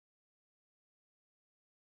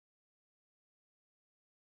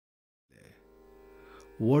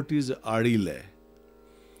What is Aadi Laya?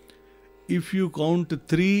 If you count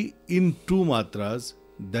 3 in 2 matras,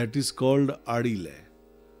 that is called Aadi Laya.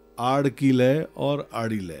 Aad ki lay or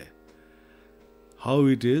Aadi Laya. How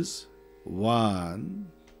it is? 1,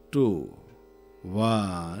 2,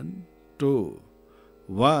 1, 2,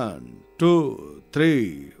 1, 2,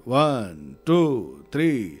 3, 1, 2,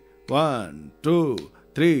 3, 1, 2,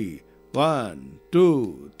 3, 1,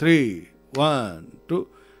 2, 3, 1, 2.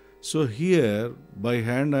 So here by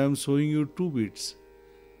hand I am showing you 2 beats,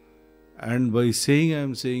 and by saying I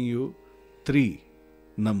am saying you 3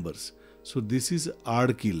 numbers. So this is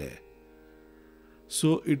Aad ki lay.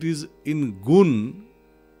 So it is in gun,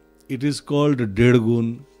 it is called Ded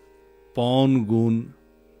gun, Paun gun.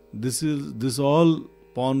 This all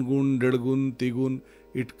Paun gun, Ded gun, Tigun,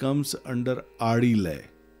 it comes under Aadi Laya.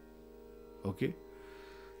 Okay.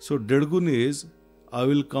 So Ded gun is, I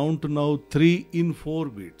will count now 3 in 4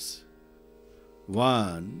 beats.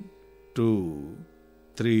 1, 2,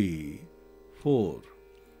 3, 4.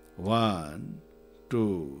 1,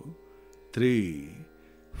 2, 3,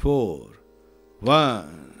 4.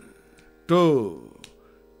 1, 2,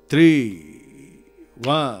 3,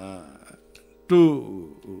 1,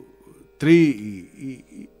 2, 3,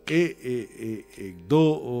 1,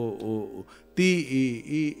 2,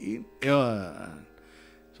 3, 1.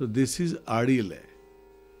 So this is Aadi Laya.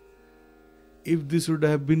 If this would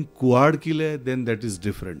have been Kuad ki lay, then that is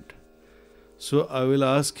different. So I will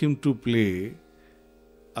ask him to play.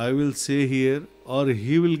 I will say here, or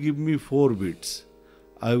he will give me 4 beats.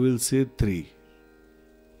 I will say 3.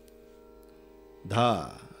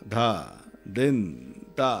 Dha, dha, then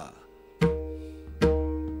da.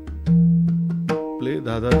 Play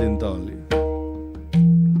dha, dha, then ta only.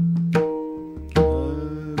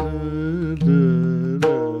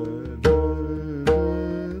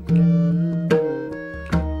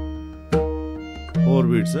 4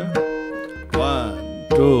 beats, huh? 1,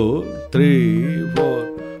 2, 3, 4.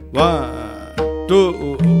 1,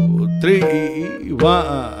 2, 3,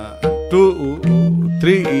 1, 2,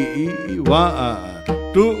 3,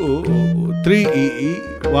 1, 2, 3,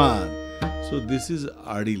 1. So this is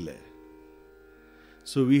Aadi Laya.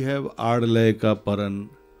 So we have Aad Laya ka Paran,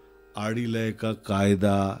 Aadi Laya ka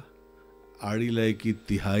Kaida, Aadi Laya ki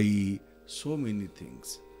Tihai, so many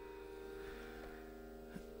things.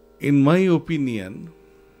 In my opinion,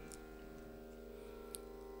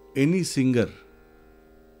 any singer,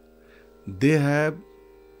 they have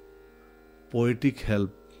poetic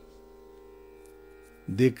help.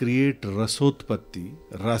 They create rasotpatti,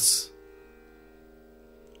 ras,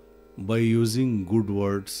 by using good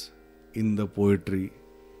words in the poetry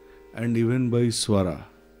and even by swara.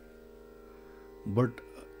 But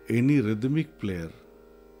any rhythmic player,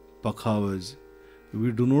 Pakhawaj,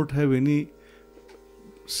 we do not have any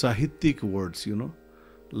Sahityic words,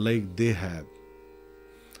 like they have.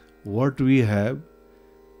 What we have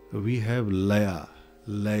Laya,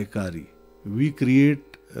 Layakari. We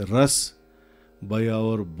create ras by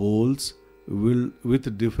our bowls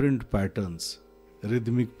with different patterns,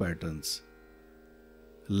 rhythmic patterns.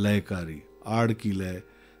 Layakari, Aad ki lay.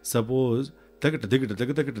 Suppose this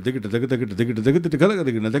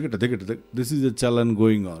is a chalan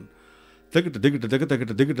going on. This is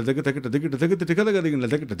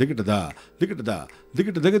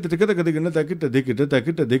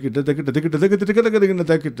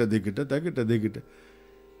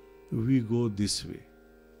we go this way.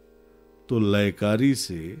 तो लयकारी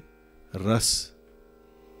से रस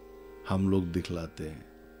हम लोग दिखलाते हैं,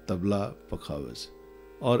 तबला, पखावज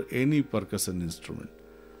और any percussion instrument.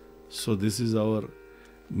 So this is our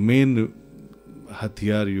main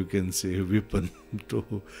hathiyar, you can say, weapon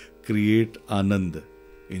to create anand,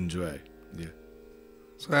 enjoy. Yeah.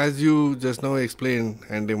 So as you just now explained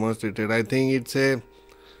and demonstrated, I think it's a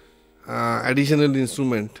additional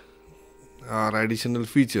instrument or additional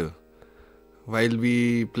feature while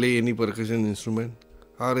we play any percussion instrument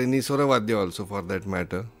or any swaravadya also for that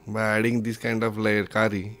matter. By adding this kind of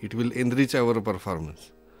layakari, it will enrich our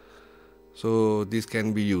performance. So this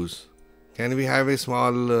can be used. Can we have a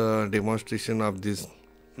small demonstration of this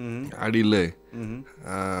Aadi Laya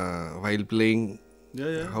while playing?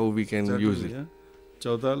 Yeah. How we can exactly, use it? Yeah.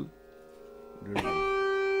 Chautal.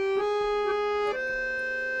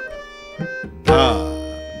 Dha.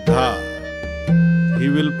 He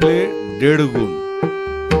will play Ded gun.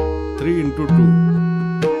 3 into 2.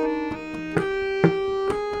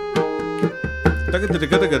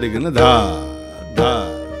 Dha.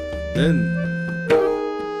 Then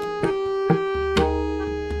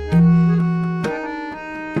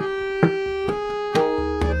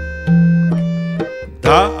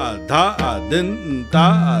then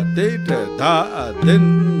ta te te tha,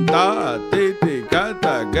 then ta te te ka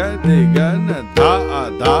ta ga de ga na tha,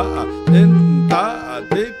 then ta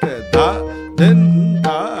te te tha, then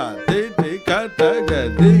ta te te ka ta ga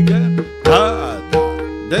de ga tha,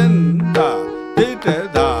 then ta te te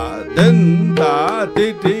tha, then ta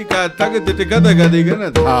te te ka ta ga de ga na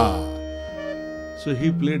tha. So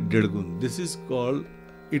he played Dedgun. This is called,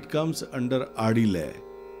 it comes under Aadi Laya.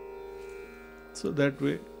 So that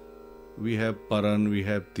way we have Paran, we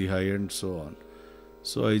have Tihai and so on.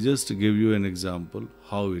 So I just give you an example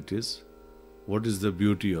how it is, what is the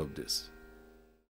beauty of this.